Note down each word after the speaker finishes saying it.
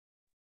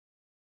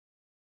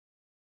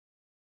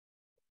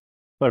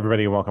Hello,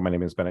 everybody. Welcome. My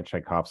name is Bennett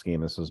Tchaikovsky,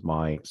 and this is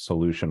my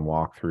solution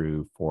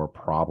walkthrough for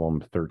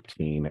problem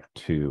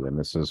 13.2. And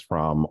this is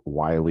from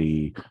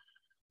Wiley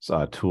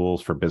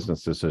Tools for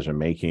Business Decision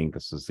Making.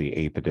 This is the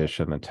 8th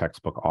edition. The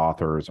textbook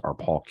authors are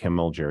Paul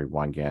Kimmel, Jerry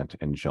Weingart,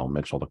 and Jill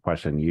Mitchell. The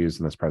question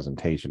used in this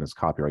presentation is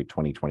copyright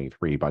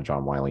 2023 by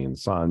John Wiley &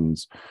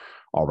 Sons.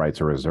 All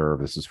rights are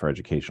reserved. This is for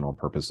educational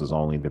purposes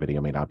only. The video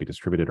may not be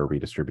distributed or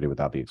redistributed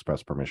without the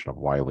express permission of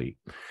Wiley.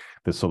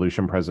 The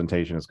solution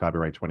presentation is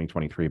copyright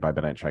 2023 by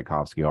Bennett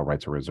Tchaikovsky. All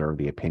rights are reserved.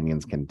 The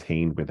opinions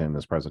contained within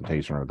this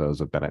presentation are those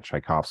of Bennett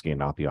Tchaikovsky and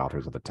not the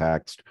authors of the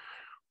text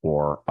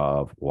or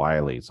of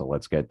Wiley. So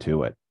let's get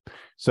to it.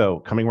 So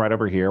coming right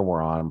over here,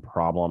 we're on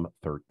problem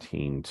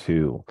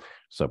 13.2.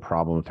 So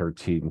problem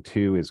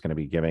 13.2 is going to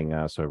be giving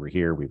us over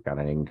here, we've got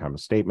an income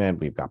statement,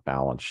 we've got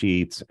balance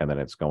sheets, and then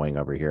it's going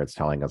over here, it's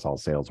telling us all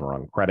sales were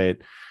on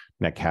credit.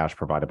 Net cash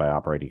provided by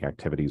operating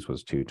activities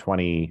was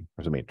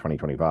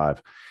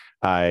 2025.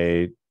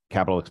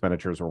 Capital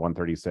expenditures were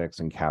 136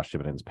 and cash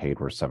dividends paid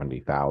were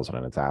 70,000.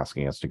 And it's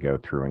asking us to go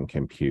through and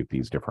compute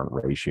these different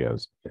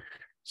ratios.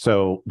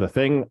 So the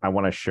thing I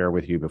want to share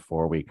with you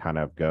before we kind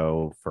of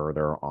go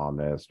further on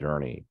this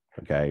journey,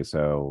 okay,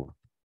 so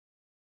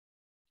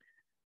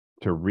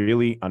to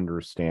really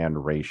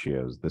understand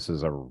ratios, this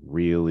is a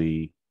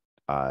really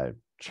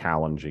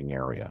challenging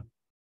area.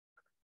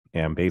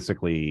 And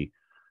basically,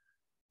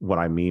 what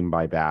I mean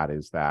by that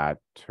is that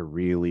to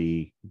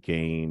really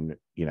gain,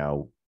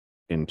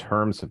 in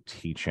terms of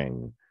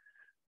teaching,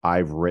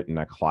 I've written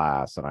a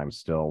class and I'm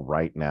still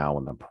right now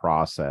in the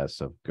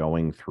process of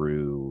going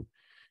through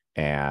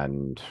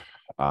and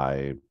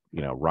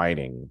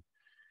writing.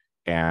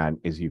 And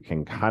as you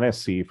can kind of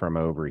see from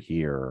over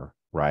here,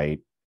 right,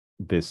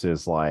 this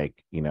is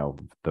like, the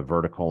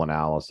vertical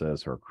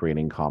analysis or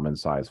creating common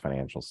size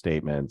financial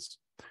statements,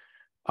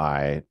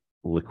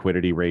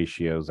 liquidity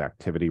ratios,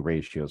 activity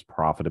ratios,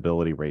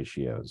 profitability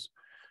ratios,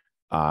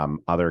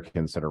 other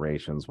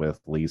considerations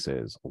with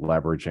leases,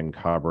 leverage and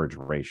coverage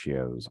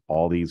ratios,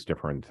 all these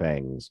different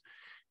things.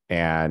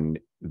 And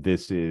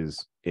this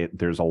is it.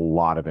 There's a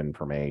lot of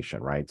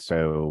information, right?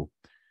 So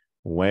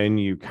when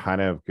you kind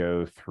of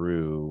go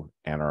through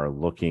and are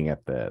looking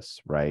at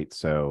this, right?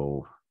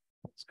 So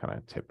let's kind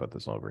of put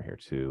this over here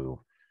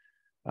too.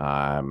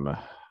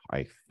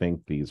 I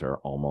think these are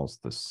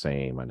almost the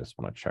same. I just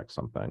want to check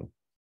something.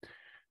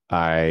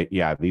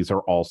 Yeah, these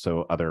are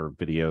also other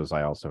videos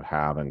I also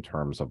have in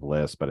terms of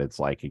lists, but it's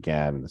like,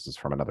 again, this is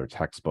from another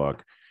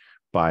textbook.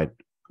 But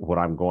what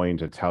I'm going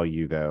to tell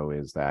you though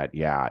is that,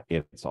 yeah,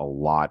 it's a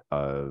lot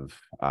of,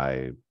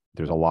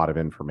 there's a lot of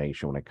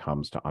information when it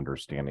comes to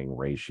understanding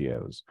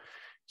ratios.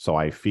 So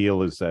I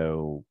feel as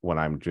though when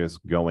I'm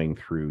just going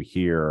through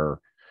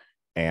here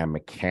and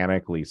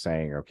mechanically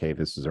saying, okay,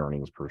 this is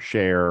earnings per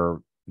share,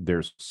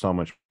 there's so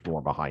much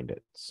more behind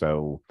it.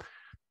 So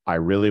I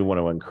really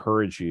want to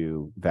encourage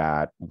you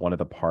that one of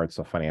the parts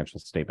of financial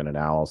statement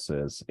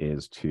analysis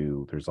is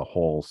there's a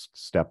whole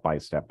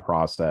step-by-step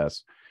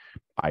process.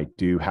 I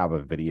do have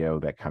a video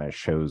that kind of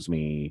shows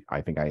me,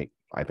 I think I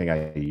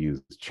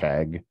used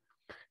Chegg,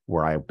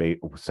 where I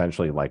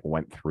essentially like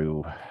went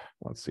through,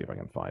 let's see if I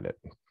can find it.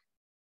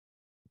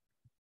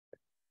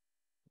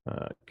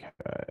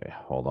 Okay,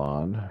 hold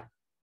on.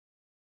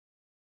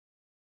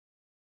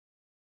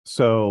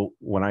 So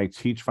when I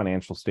teach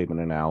financial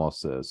statement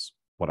analysis,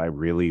 what I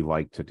really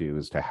like to do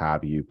is to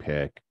have you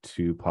pick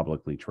 2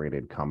 publicly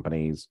traded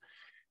companies.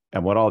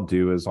 And what I'll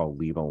do is I'll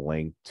leave a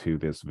link to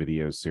this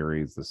video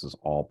series. This is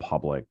all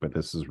public, but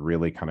this is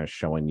really kind of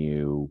showing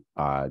you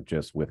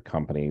just with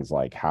companies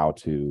like how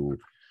to,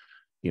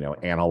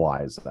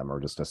 analyze them,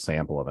 or just a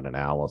sample of an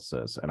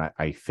analysis. And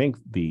I think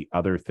the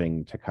other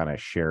thing to kind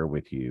of share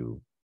with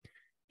you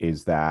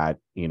is that,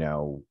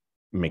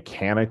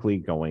 mechanically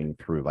going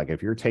through, like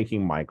if you're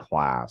taking my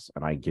class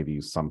and I give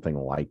you something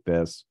like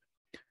this,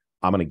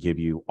 I'm going to give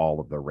you all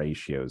of the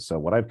ratios. So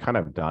what I've kind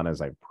of done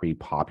is I've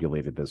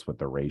pre-populated this with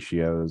the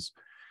ratios.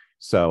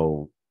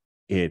 So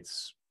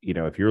it's,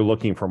 if you're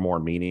looking for more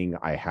meaning,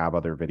 I have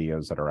other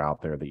videos that are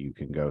out there that you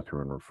can go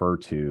through and refer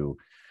to.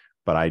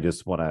 But I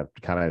just want to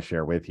kind of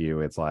share with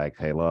you, it's like,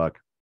 hey, look,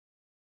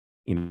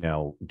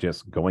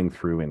 just going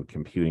through and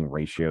computing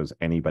ratios,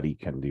 anybody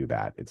can do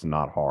that. It's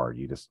not hard.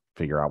 You just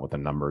figure out what the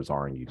numbers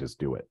are and you just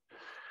do it.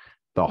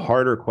 The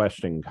harder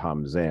question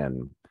comes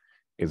in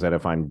is that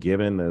if I'm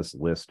given this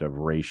list of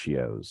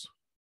ratios,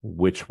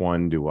 which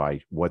one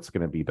what's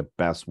going to be the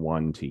best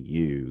one to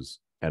use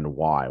and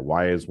why?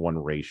 Why is one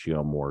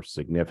ratio more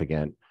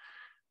significant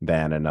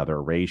than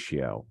another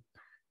ratio?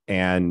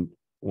 And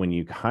when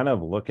you kind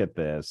of look at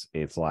this,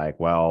 it's like,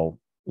 well,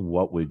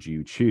 what would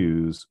you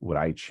choose? Would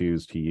I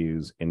choose to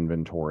use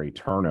inventory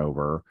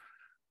turnover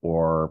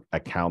or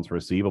accounts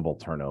receivable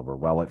turnover?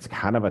 Well, it's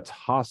kind of a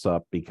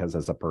toss-up because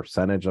as a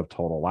percentage of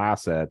total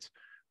assets,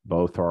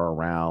 both are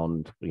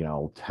around 10,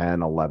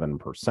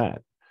 11%.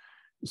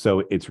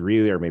 So it's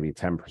really, or maybe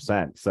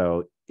 10%.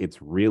 So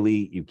it's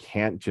really, you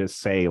can't just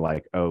say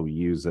like, oh,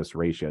 use this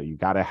ratio. You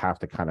got to have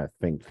to kind of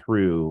think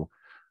through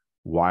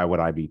why would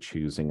I be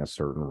choosing a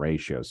certain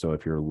ratio? So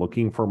if you're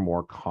looking for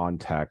more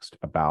context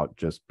about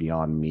just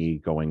beyond me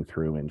going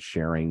through and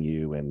sharing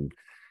you and,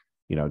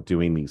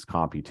 doing these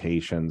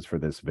computations for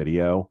this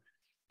video,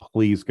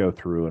 please go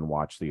through and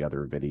watch the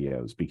other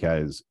videos,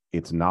 because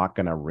it's not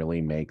going to really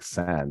make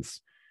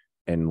sense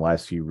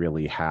unless you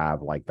really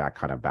have like that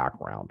kind of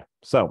background.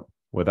 So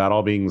with that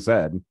all being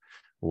said,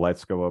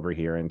 let's go over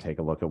here and take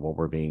a look at what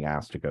we're being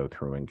asked to go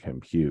through and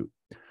compute.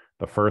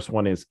 The first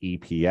one is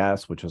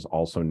EPS, which is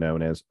also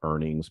known as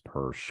earnings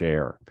per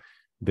share.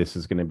 This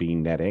is going to be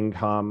net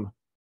income.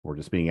 We're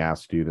just being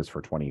asked to do this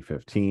for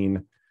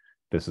 2015.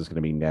 This is going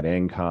to be net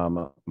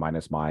income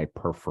minus my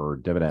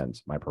preferred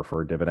dividends. My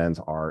preferred dividends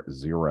are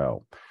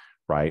 0,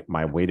 right?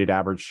 My weighted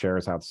average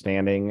shares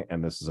outstanding,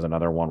 and this is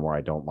another one where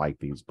I don't like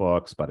these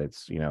books, but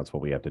it's, it's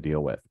what we have to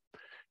deal with.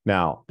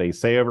 Now, they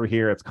say over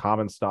here it's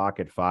common stock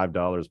at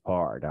 $5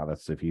 par. Now,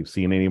 that's, if you've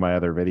seen any of my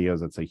other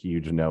videos, it's a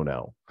huge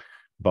no-no.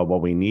 But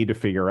what we need to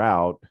figure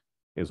out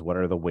is what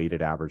are the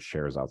weighted average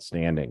shares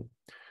outstanding.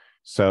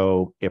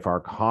 So if our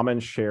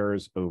common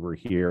shares over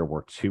here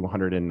were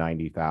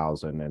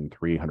 290,000 and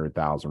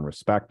 300,000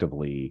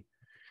 respectively,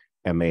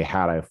 and they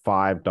had a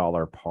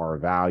 $5 par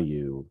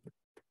value,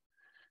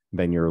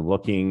 then you're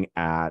looking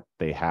at,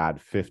 they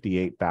had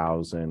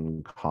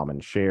 58,000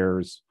 common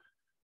shares.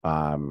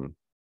 Wow,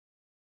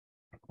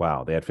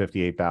 they had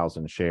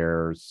 58,000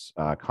 shares,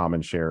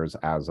 common shares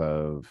as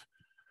of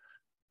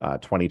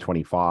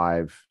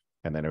 2025.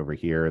 And then over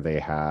here, they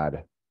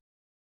had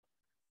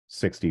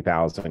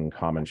 60,000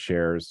 common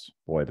shares.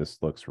 Boy, this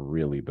looks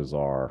really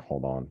bizarre.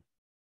 Hold on.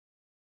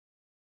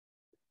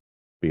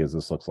 Because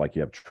this looks like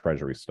you have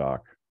treasury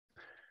stock.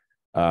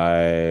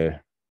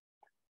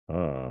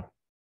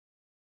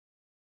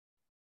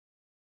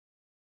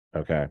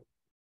 Okay.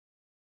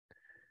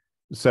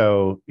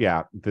 So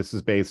yeah, this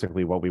is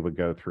basically what we would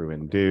go through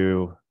and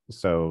do.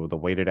 So the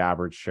weighted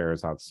average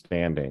shares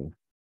outstanding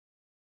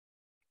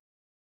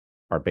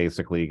are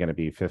basically going to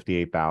be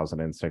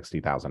 58,000 and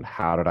 60,000.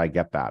 How did I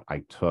get that? I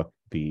took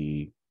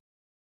the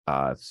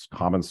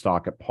common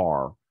stock at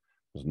par.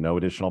 There's no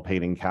additional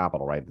paid-in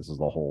capital, right? This is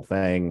the whole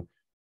thing.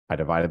 I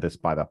divided this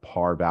by the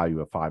par value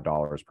of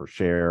 $5 per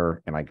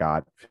share, and I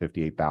got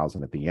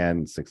 58,000 at the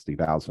end,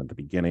 60,000 at the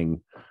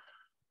beginning.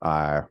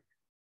 Again,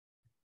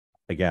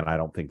 I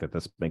don't think that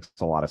this makes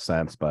a lot of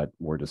sense, but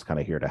we're just kind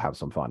of here to have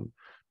some fun.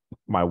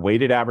 My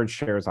weighted average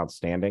shares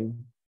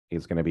outstanding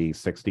is going to be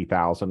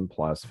 60,000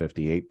 plus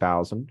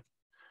 58,000.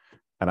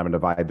 And I'm going to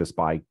divide this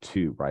by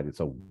 2, right? It's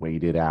a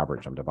weighted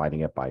average. I'm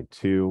dividing it by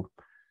 2.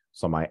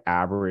 So my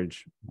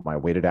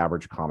weighted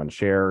average common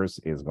shares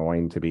is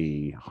going to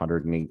be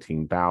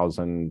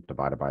 118,000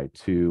 divided by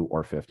 2,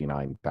 or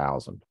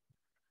 59,000.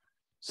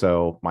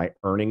 So my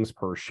earnings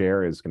per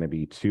share is going to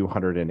be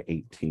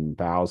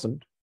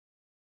 218,000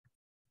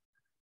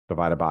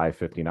 divided by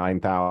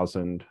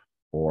 59,000,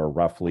 or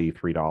roughly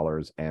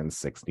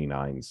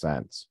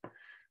 $3.69.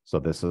 So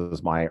this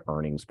is my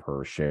earnings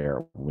per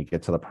share. When we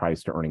get to the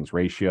price to earnings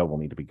ratio, we'll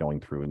need to be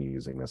going through and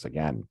using this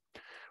again.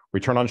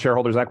 Return on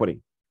shareholders' equity.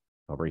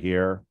 Over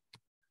here,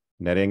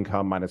 net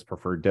income minus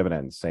preferred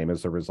dividends, same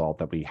as the result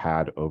that we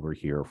had over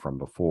here from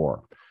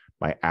before.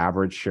 My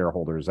average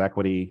shareholders'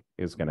 equity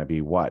is going to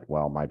be what?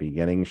 Well, my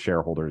beginning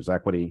shareholders'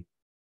 equity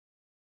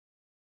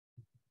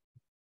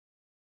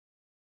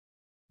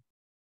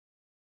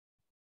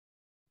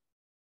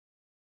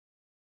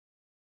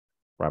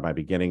my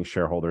beginning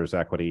shareholders'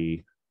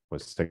 equity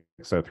was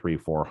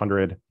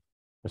 603,400.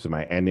 So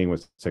my ending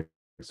was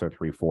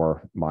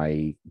 603,400.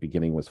 My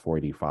beginning was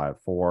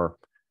 485,400.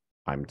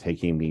 I'm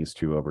taking these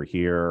two over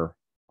here.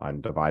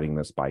 I'm dividing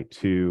this by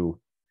 2.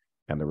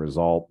 And the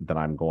result that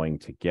I'm going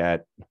to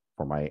get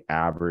for my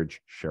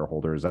average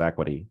shareholders'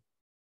 equity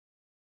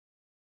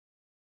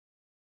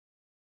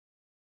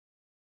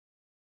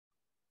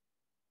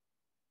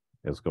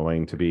is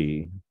going to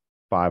be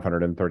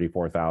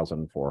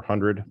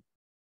 534,400.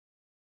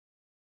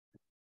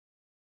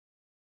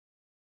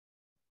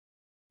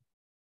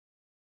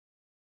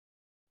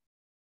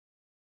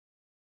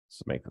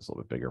 Let's make this a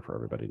little bit bigger for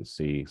everybody to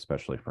see,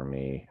 especially for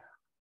me.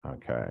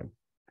 Okay,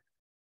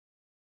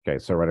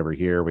 so right over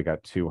here, we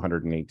got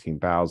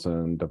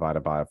 218,000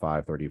 divided by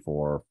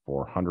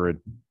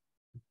 534,400.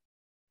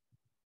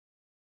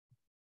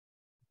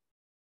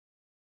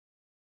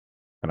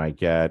 And I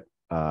get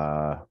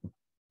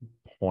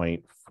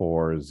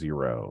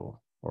 0.40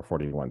 or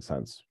 41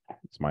 cents.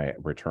 It's my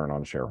return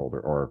on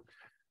shareholder, or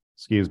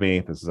excuse me,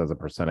 this is as a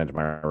percentage.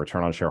 My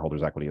return on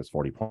shareholders' equity is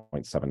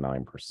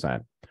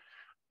 40.79%.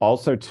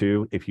 Also,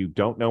 too, if you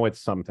don't know what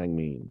something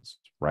means,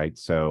 right?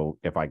 So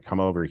if I come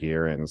over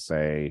here and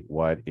say,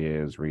 what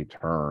is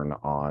return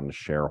on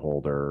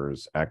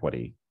shareholders'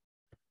 equity?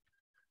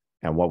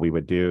 And what we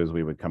would do is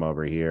we would come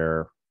over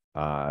here.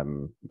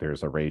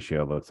 There's a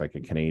ratio, looks like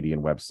a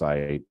Canadian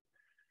website,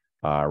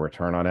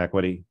 return on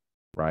equity,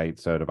 right?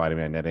 So dividing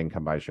my net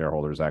income by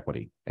shareholders'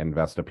 equity.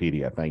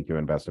 Investopedia. Thank you,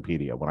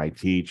 Investopedia. When I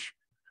teach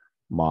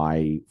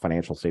my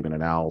financial statement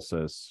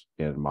analysis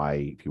if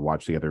you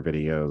watch the other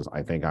videos,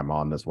 I think I'm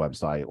on this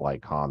website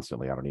like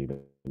constantly. I don't even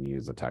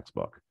use a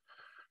textbook.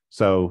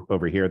 So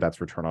over here,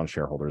 that's return on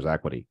shareholders'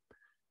 equity.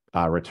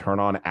 Return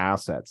on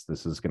assets,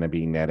 this is going to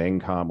be net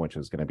income, which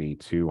is going to be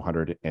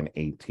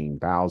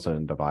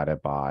 218,000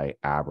 divided by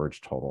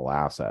average total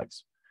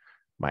assets.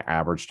 My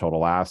average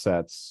total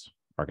assets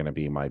are going to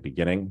be my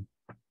beginning.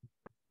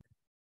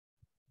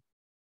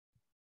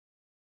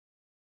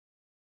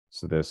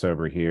 So this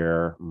over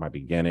here, my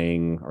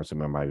beginning, or so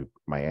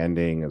my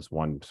ending is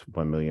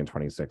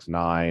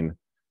 1,026,900.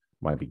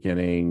 My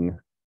beginning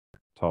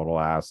total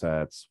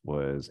assets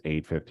was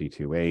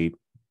 852,800.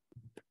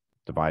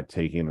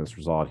 Taking this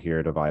result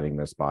here, dividing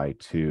this by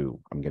 2,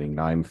 I'm getting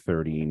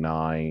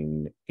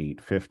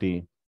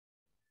 939,850.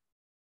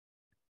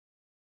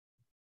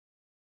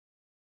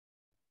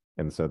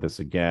 And so this,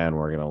 again,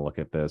 we're going to look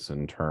at this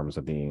in terms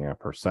of being a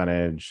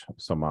percentage.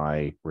 So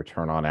my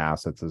return on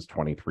assets is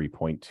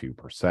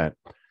 23.2%.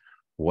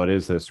 What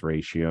does this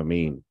ratio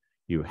mean?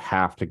 You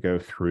have to go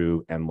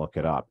through and look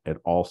it up. It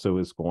also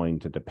is going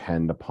to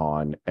depend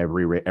upon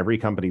every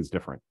company's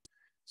different.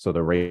 So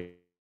the rate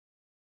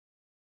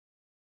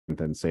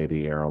than, say,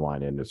 the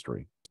airline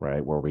industry,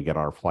 right, where we get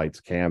our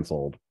flights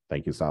canceled,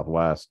 thank you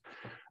Southwest,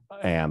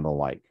 and the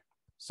like.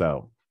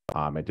 So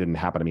it didn't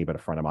happen to me, but a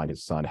friend of mine,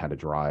 his son had to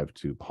drive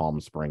to Palm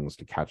Springs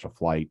to catch a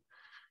flight,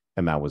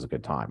 and that was a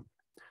good time.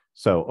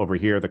 So over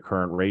here, the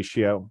current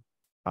ratio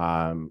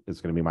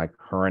is going to be my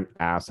current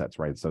assets,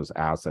 right? It's those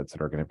assets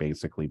that are going to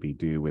basically be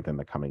due within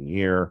the coming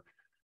year.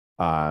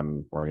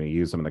 We're going to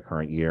use them in the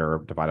current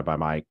year divided by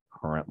my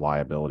current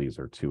liabilities,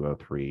 are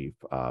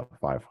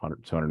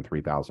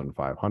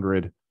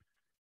 203,500.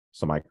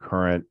 So my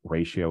current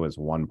ratio is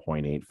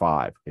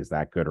 1.85. Is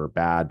that good or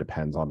bad?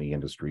 Depends on the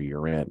industry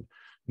you're in.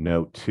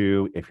 Note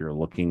too, if you're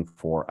looking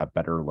for a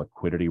better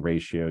liquidity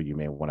ratio, you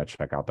may want to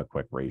check out the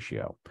quick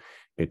ratio.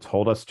 It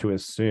told us to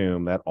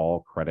assume that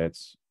all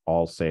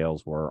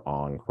sales were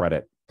on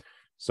credit.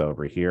 So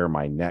over here,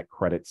 my net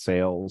credit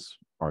sales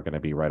are going to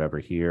be right over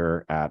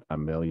here at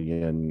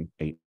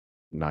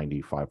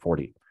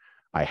 1,895,040.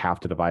 I have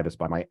to divide this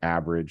by my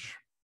average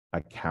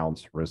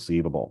accounts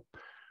receivable.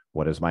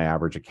 What is my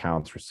average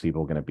accounts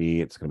receivable going to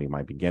be? It's going to be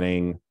my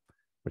beginning,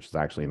 which is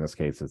actually, in this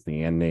case, is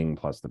the ending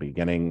plus the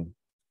beginning,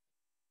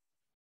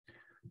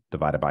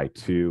 divided by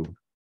 2,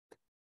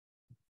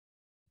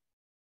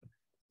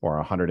 or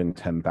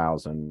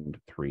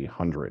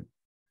 110,300.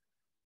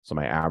 So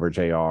my average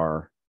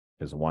AR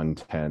is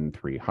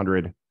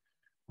 110,300.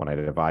 When I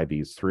divide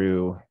these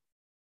through,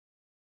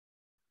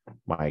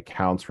 my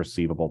accounts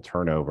receivable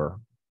turnover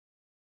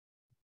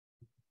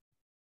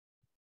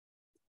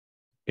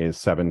is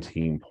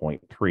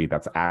 17.3.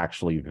 That's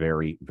actually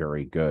very,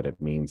 very good. It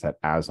means that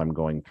as I'm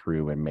going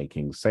through and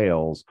making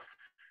sales,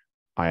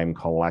 I'm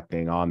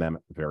collecting on them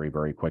very,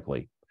 very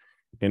quickly.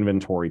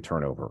 Inventory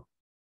turnover.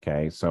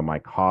 Okay, so my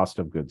cost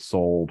of goods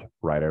sold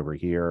right over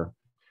here.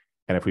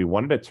 And if we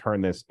wanted to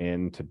turn this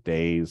into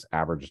days,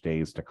 average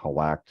days to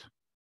collect,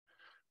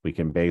 we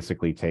can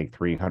basically take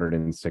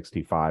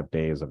 365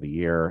 days of the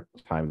year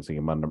times the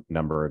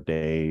number of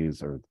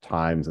days or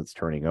times it's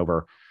turning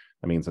over.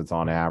 That means it's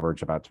on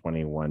average about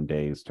 21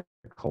 days to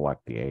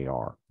collect the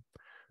AR.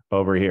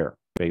 Over here,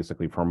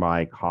 basically for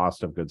my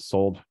cost of goods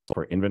sold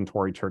for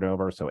inventory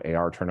turnover, so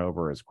AR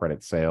turnover is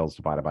credit sales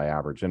divided by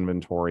average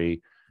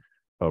inventory.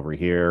 Over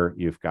here,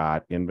 you've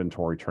got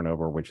inventory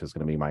turnover, which is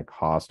going to be my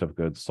cost of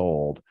goods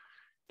sold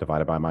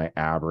divided by my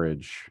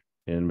average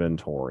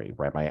inventory,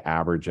 right? My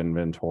average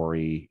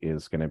inventory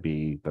is going to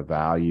be the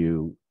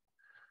value,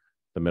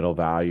 the middle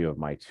value of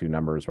my two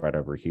numbers right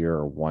over here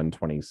are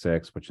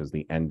 126, which is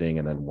the ending,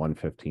 and then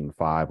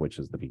 115.5, which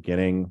is the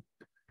beginning.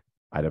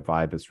 I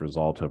divide this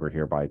result over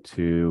here by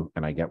 2,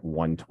 and I get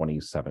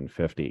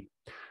 127.50.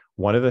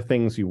 One of the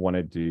things you want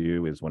to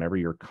do is whenever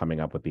you're coming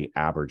up with the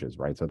averages,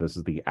 right? So this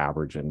is the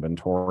average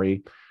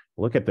inventory.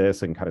 Look at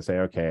this and kind of say,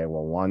 okay,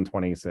 well,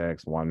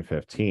 126,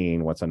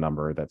 115, what's a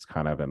number that's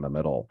kind of in the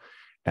middle?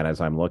 And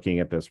as I'm looking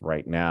at this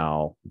right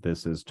now,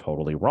 this is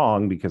totally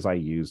wrong because I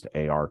used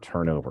AR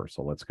turnover.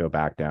 So let's go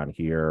back down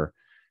here.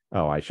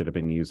 Oh, I should have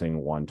been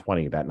using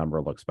 120. That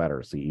number looks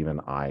better. See, even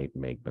I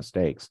make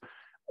mistakes,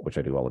 which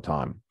I do all the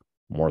time.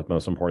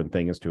 Most important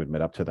thing is to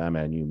admit up to them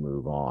and you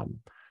move on.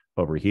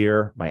 Over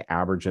here, my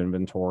average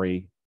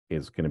inventory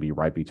is going to be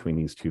right between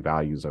these two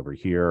values over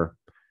here.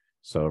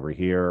 So over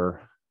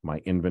here, my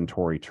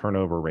inventory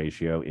turnover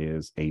ratio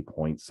is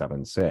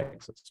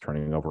 8.76. It's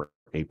turning over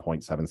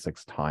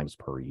 8.76 times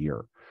per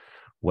year.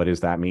 What does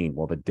that mean?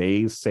 Well, the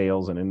days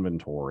sales and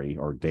inventory,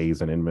 or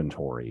days in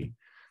inventory,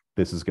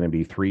 this is going to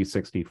be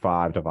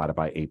 365 divided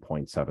by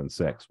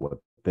 8.76. What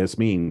this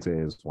means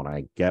is when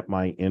I get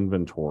my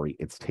inventory,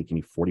 it's taking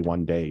me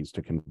 41 days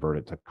to convert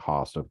it to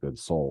cost of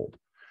goods sold.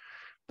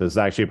 This is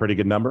actually a pretty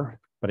good number,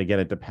 but again,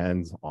 it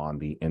depends on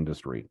the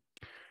industry.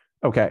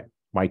 Okay,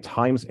 my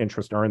times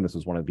interest earned, this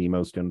is one of the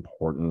most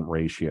important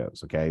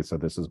ratios, okay? So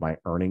this is my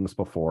earnings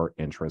before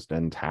interest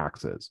and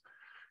taxes.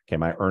 Okay,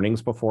 my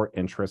earnings before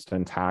interest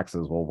and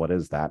taxes, well, what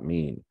does that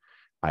mean?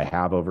 I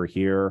have over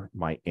here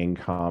my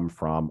income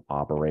from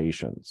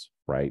operations,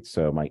 right?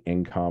 So my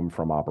income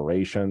from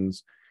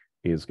operations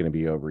is going to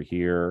be over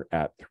here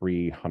at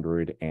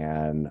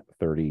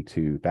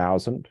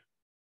 332,000.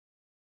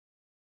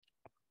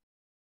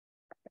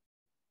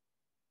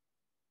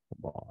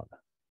 Hold on.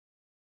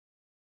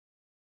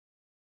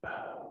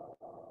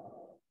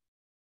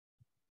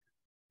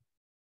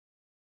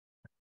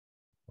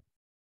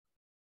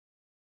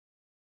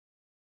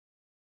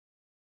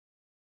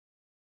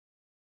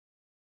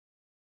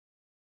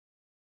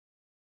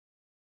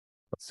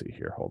 Let's see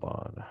here. Hold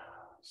on.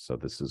 So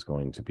this is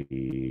going to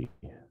be,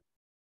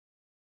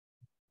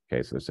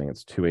 okay, so they're saying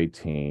it's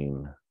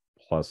 218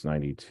 plus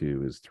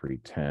 92 is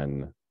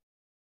 310.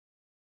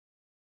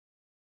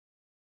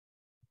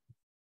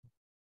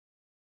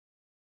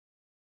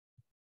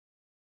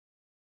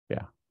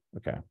 Yeah,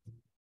 okay.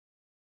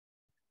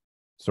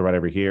 So right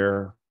over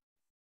here,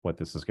 what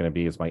this is going to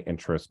be is my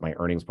interest, my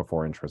earnings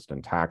before interest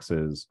and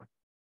taxes.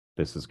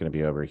 This is going to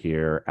be over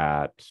here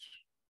at,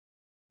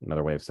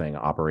 another way of saying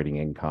operating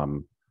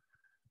income.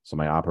 So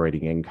my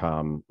operating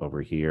income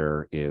over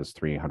here is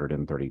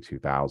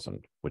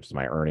 332,000, which is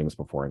my earnings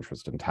before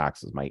interest and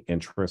taxes. My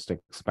interest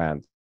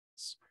expense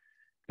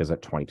is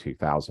at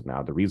 22,000.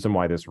 Now, the reason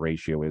why this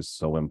ratio is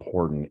so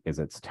important is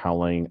it's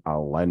telling a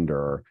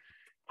lender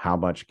how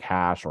much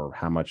cash or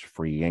how much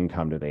free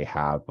income do they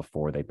have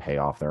before they pay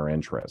off their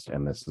interest.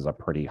 And this is a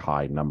pretty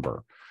high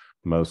number.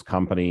 Most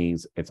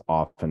companies, it's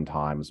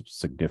oftentimes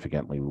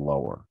significantly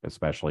lower,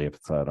 especially if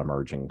it's an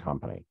emerging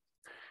company.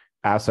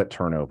 Asset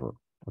turnover,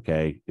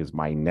 okay, is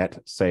my net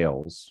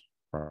sales,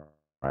 right?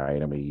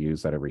 And we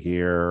use that over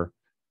here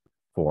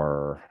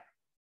for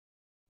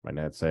my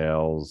net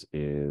sales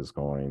is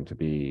going to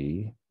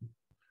be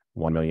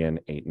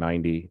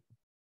 1,890,000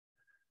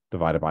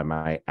 divided by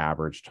my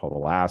average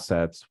total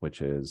assets,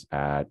 which is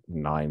at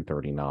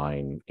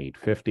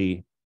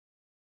 939,850.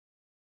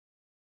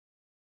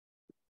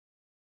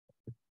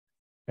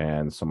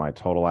 And so my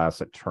total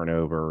asset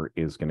turnover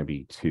is going to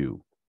be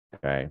 2.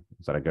 Okay.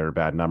 Is that a good or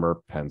bad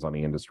number? Depends on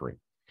the industry.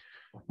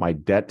 My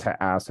debt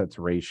to assets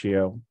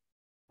ratio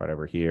right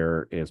over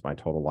here is my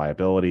total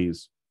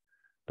liabilities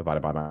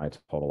divided by my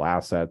total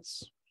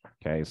assets.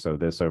 Okay. So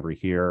this over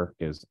here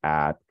is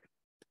at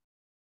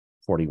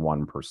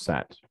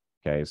 41%.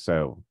 Okay.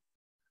 So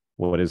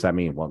what does that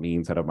mean? Well, it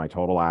means that of my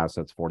total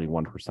assets,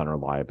 41% are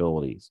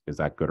liabilities. Is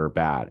that good or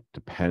bad?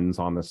 Depends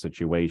on the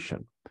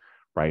situation,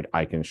 right?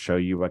 I can show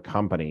you a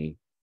company,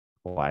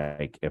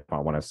 like if I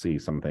want to see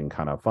something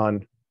kind of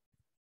fun.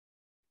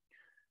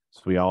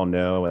 So we all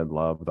know and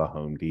love the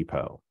Home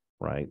Depot,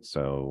 right?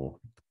 So,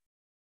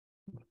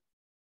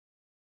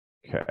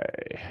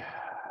 okay.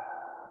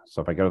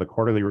 So if I go to the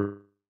quarterly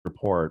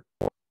report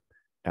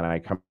and I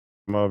come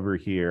over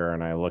here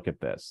and I look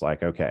at this,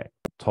 like, okay,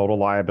 total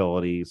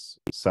liabilities,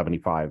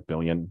 75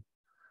 billion.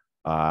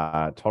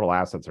 Total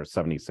assets are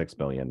 76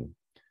 billion.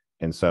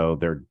 And so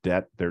their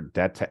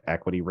debt to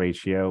equity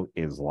ratio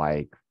is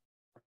like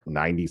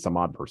 90 some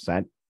odd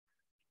percent.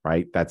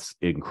 Right? That's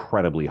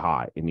incredibly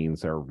high. It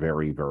means they're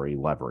very, very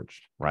leveraged,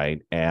 right?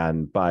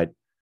 But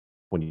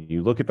when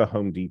you look at the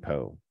Home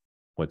Depot,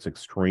 what's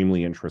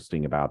extremely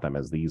interesting about them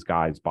is these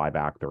guys buy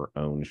back their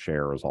own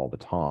shares all the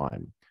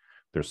time.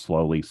 They're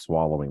slowly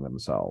swallowing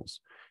themselves.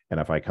 And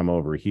if I come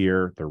over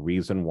here, the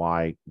reason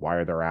why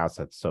are their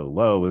assets so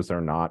low is they're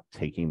not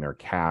taking their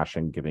cash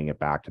and giving it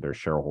back to their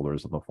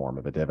shareholders in the form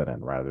of a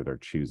dividend. Rather, they're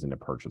choosing to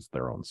purchase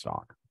their own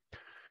stock.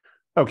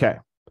 Okay,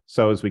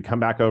 so as we come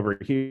back over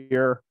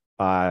here,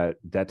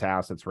 debt to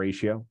assets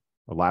ratio.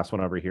 The last one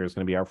over here is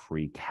going to be our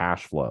free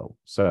cash flow.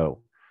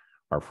 So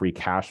our free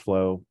cash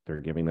flow,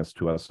 they're giving this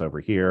to us over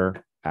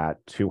here at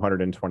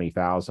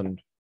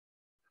 220,000.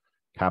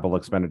 Capital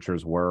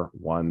expenditures were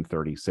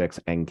 136,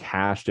 and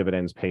cash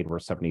dividends paid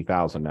were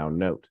 70,000. Now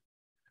note,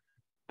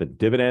 the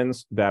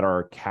dividends that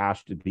are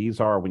cashed, these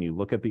are, when you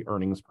look at the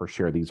earnings per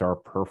share, these are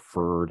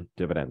preferred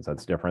dividends.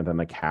 That's different than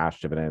the cash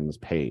dividends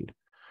paid,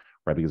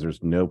 right? Because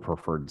there's no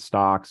preferred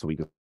stock, so we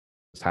just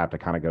have to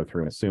kind of go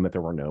through and assume that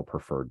there were no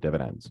preferred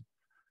dividends.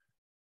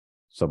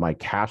 So my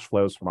cash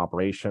flows from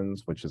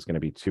operations, which is going to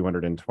be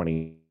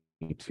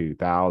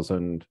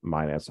 222,000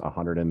 minus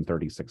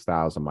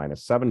 136,000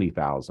 minus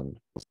 70,000.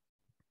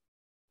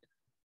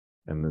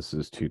 And this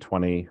is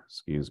 220,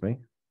 excuse me.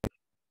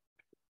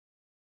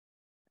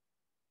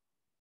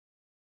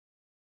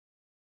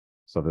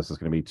 So this is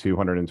going to be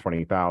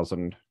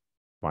 220,000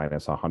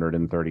 minus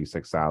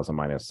 136,000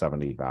 minus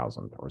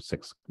 70,000, or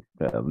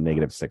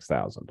negative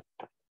 6,000.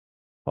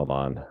 Hold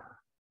on,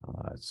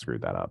 I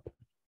screwed that up.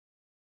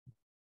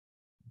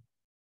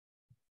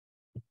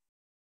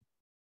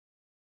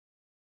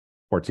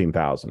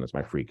 $14,000 is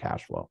my free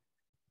cash flow.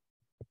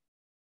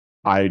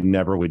 I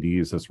never would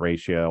use this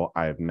ratio.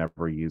 I've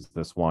never used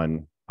this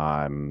one.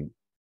 I've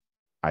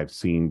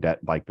seen debt,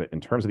 like in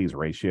terms of these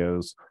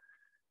ratios,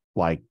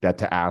 like debt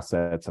to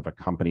assets, if a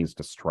company's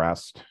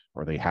distressed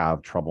or they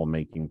have trouble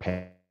making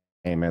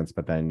payments,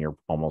 but then you're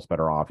almost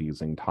better off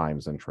using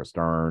times interest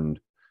earned.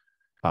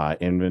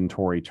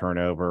 Inventory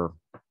turnover,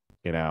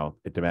 you know,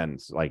 it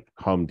depends. Like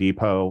Home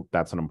Depot,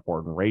 that's an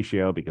important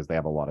ratio because they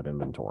have a lot of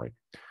inventory.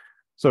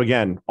 So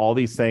again, all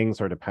these things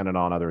are dependent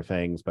on other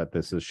things, but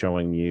this is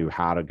showing you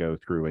how to go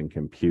through and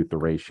compute the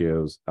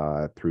ratios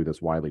through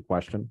this Wiley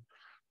question.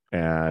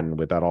 And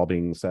with that all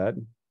being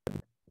said,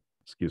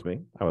 excuse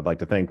me, I would like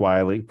to thank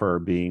Wiley for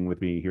being with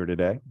me here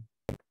today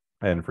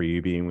and for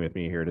you being with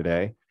me here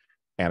today.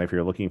 And if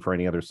you're looking for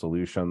any other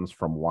solutions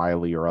from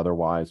Wiley or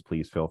otherwise,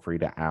 please feel free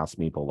to ask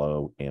me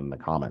below in the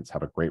comments.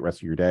 Have a great rest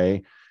of your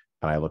day,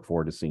 and I look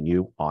forward to seeing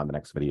you on the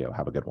next video.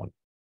 Have a good one.